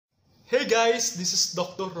Hey guys, this is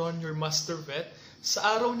Dr. Ron, your Master Vet. Sa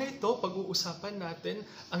araw na ito, pag-uusapan natin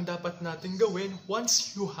ang dapat nating gawin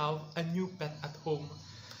once you have a new pet at home.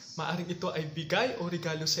 Maaring ito ay bigay o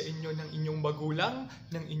regalo sa inyo ng inyong magulang,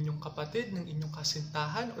 ng inyong kapatid, ng inyong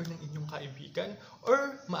kasintahan, or ng inyong kaibigan.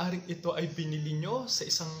 Or maaring ito ay binili nyo sa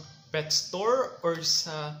isang pet store or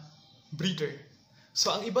sa breeder. So,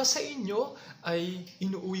 ang iba sa inyo ay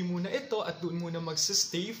inuuwi muna ito at doon muna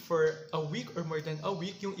magsistay for a week or more than a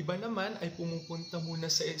week. Yung iba naman ay pumupunta muna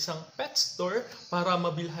sa isang pet store para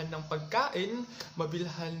mabilhan ng pagkain,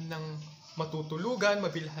 mabilhan ng matutulugan,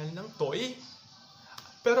 mabilhan ng toy.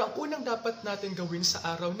 Pero ang unang dapat natin gawin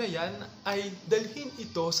sa araw na yan ay dalhin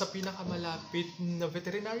ito sa pinakamalapit na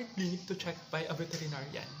veterinary clinic to check by a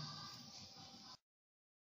veterinarian.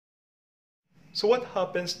 So what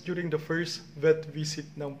happens during the first vet visit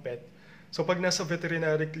ng pet? So pag nasa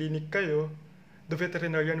veterinary clinic kayo, the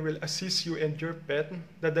veterinarian will assist you and your pet.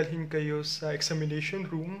 Dadalhin kayo sa examination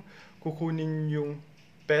room, kukunin yung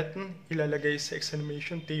pet, ilalagay sa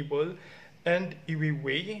examination table, and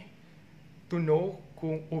iwi-weigh to know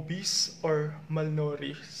kung obese or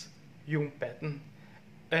malnourished yung pet.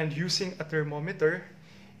 And using a thermometer,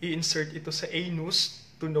 i-insert ito sa anus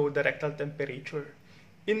to know the rectal temperature.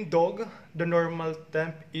 In dog, the normal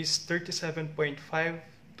temp is 37.5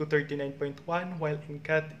 to 39.1, while in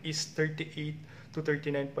cat is 38 to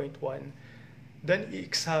 39.1. Then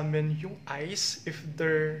i-examine yung eyes if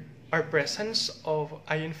there are presence of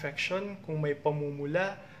eye infection, kung may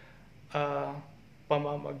pamumula,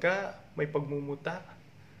 pamamaga, may pagmumuta,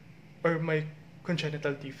 or may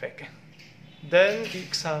congenital defect. Then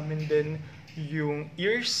i-examine din yung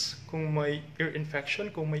ears, kung may ear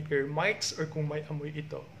infection, kung may ear mites, or kung may amoy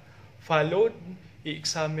ito. Followed,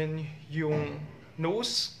 i-examine yung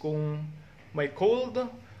nose, kung may cold,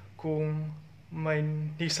 kung may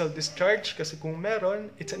nasal discharge, kasi kung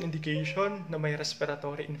meron, it's an indication na may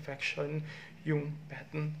respiratory infection yung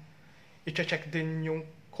pet. I-check din yung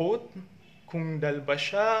coat, kung dull ba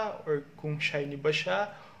siya, or kung shiny ba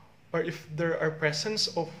siya, or if there are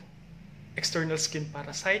presence of external skin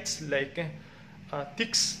parasites like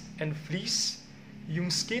ticks and fleas. Yung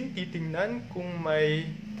skin, titingnan kung may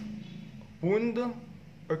wound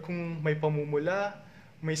or kung may pamumula,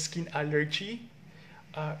 may skin allergy.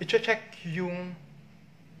 I-check yung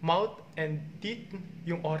mouth and teeth,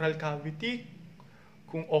 yung oral cavity,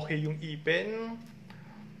 kung okay yung ipin,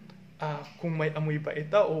 kung may amoy ba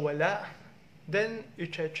ito o wala. Then,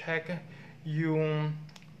 i-check yung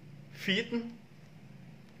feet,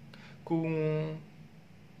 kung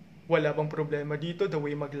wala bang problema dito, the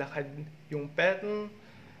way maglakad yung pet,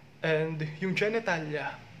 and yung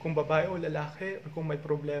genitalia, kung babae o lalaki, or kung may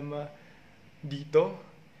problema dito.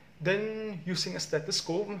 Then, using a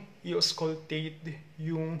stethoscope, i-auscultate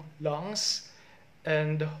yung lungs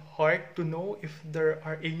and heart to know if there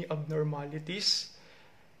are any abnormalities.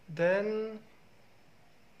 Then,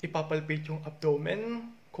 ipapalpate yung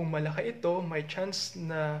abdomen. Kung malaki ito, may chance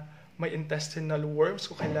na may intestinal worms,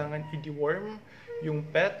 kung kailangan i-deworm yung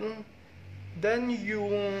pet. Then, yung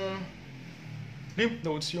lymph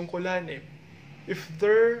nodes, yung kulane. If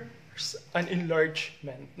there's an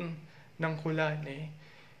enlargement ng kulane,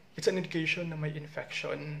 it's an indication na may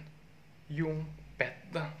infection yung pet.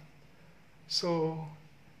 So,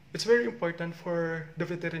 it's very important for the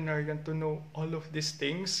veterinarian to know all of these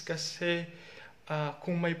things kasi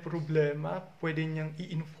kung may problema, pwede niyang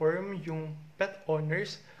i-inform yung pet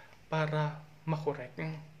owners para makorek.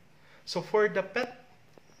 So for the pet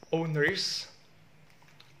owners,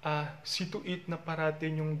 see to it na parati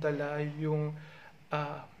yung dala yung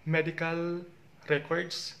medical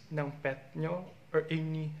records ng pet nyo or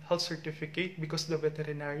any health certificate, because the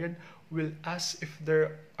veterinarian will ask if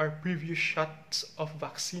there are previous shots of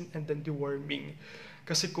vaccine and then deworming.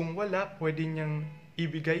 Kasi kung wala, pwede niyang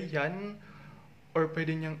ibigay yan or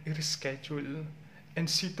pwede niyang i-reschedule. And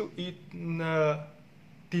see to it na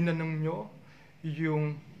tinanong nyo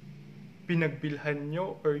yung pinagbilhan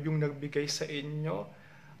nyo or yung nagbigay sa inyo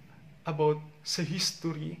about sa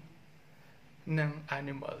history ng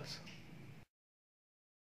animals.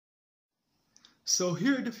 So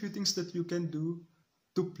here are the few things that you can do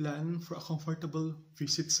to plan for a comfortable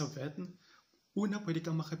visit sa vet. Una, pwede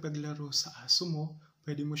kang makipaglaro sa aso mo.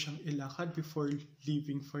 Pwede mo siyang ilakad before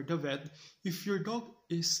leaving for the vet. If your dog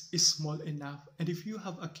is small enough and if you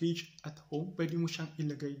have a cage at home, pwede mo siyang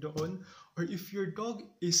ilagay doon. Or if your dog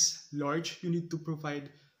is large, you need to provide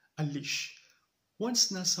a leash. Once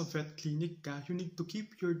nasa vet clinic ka, you need to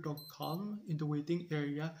keep your dog calm in the waiting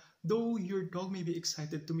area. Though your dog may be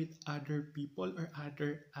excited to meet other people or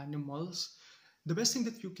other animals, the best thing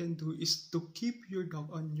that you can do is to keep your dog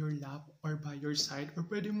on your lap or by your side, or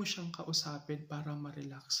pwede mo siyang kausapin para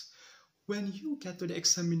ma-relax. When you get to the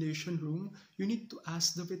examination room, you need to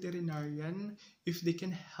ask the veterinarian if they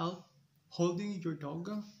can help holding your dog.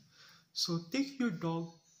 So take your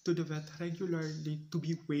dog to the vet regularly to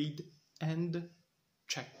be weighed and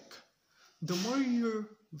checked. The more your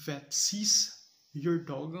vet sees your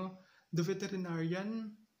dog, the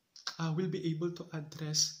veterinarian will be able to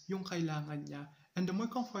address yung kailangan niya, and the more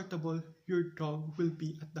comfortable your dog will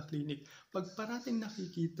be at the clinic. Pag parating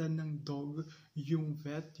nakikita ng dog yung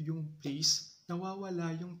vet, yung place,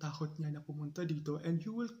 nawawala yung takot niya na pumunta dito, and you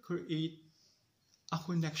will create a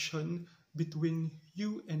connection between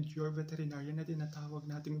you and your veterinarian na tinatawag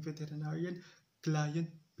nating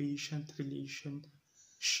veterinarian-client-patient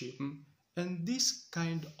relationship. And this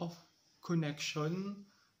kind of connection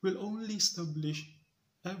will only establish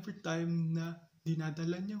every time na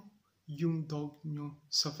dinadala nyo yung dog nyo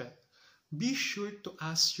sa vet. Be sure to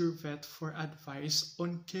ask your vet for advice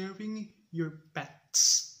on caring your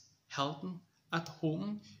pet's health at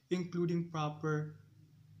home, including proper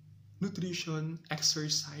nutrition,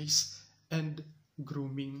 exercise, and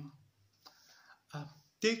grooming.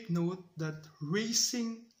 Take note that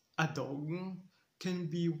raising a dog can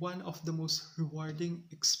be one of the most rewarding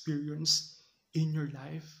experience in your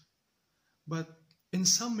life, but in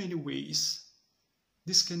so many ways,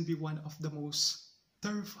 this can be one of the most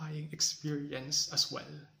terrifying experience as well.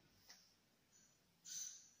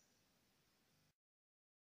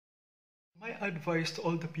 My advice to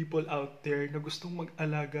all the people out there na gustong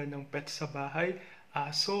mag-alaga ng pet sa bahay,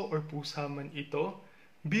 aso or pusa man ito,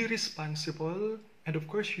 be responsible, and of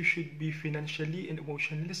course you should be financially and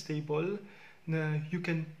emotionally stable na you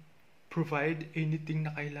can provide anything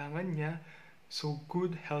na kailangan niya. So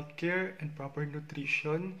good healthcare and proper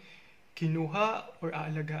nutrition. Kinuha or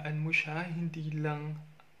aalagaan mo siya, hindi lang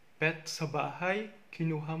pet sa bahay,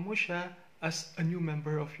 kinuha mo siya as a new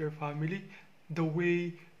member of your family. The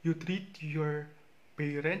way you treat your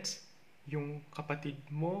parents, yung kapatid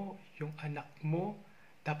mo, yung anak mo,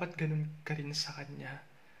 dapat ganun ka rin sa kanya.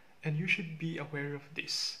 And you should be aware of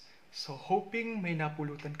this. So hoping may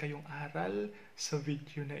napulutan kayong aral sa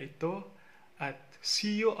video na ito. At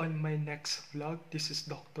see you on my next vlog. This is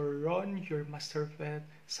Dr. Ron, your master vet,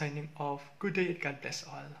 signing off. Good day and God bless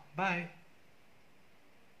all. Bye!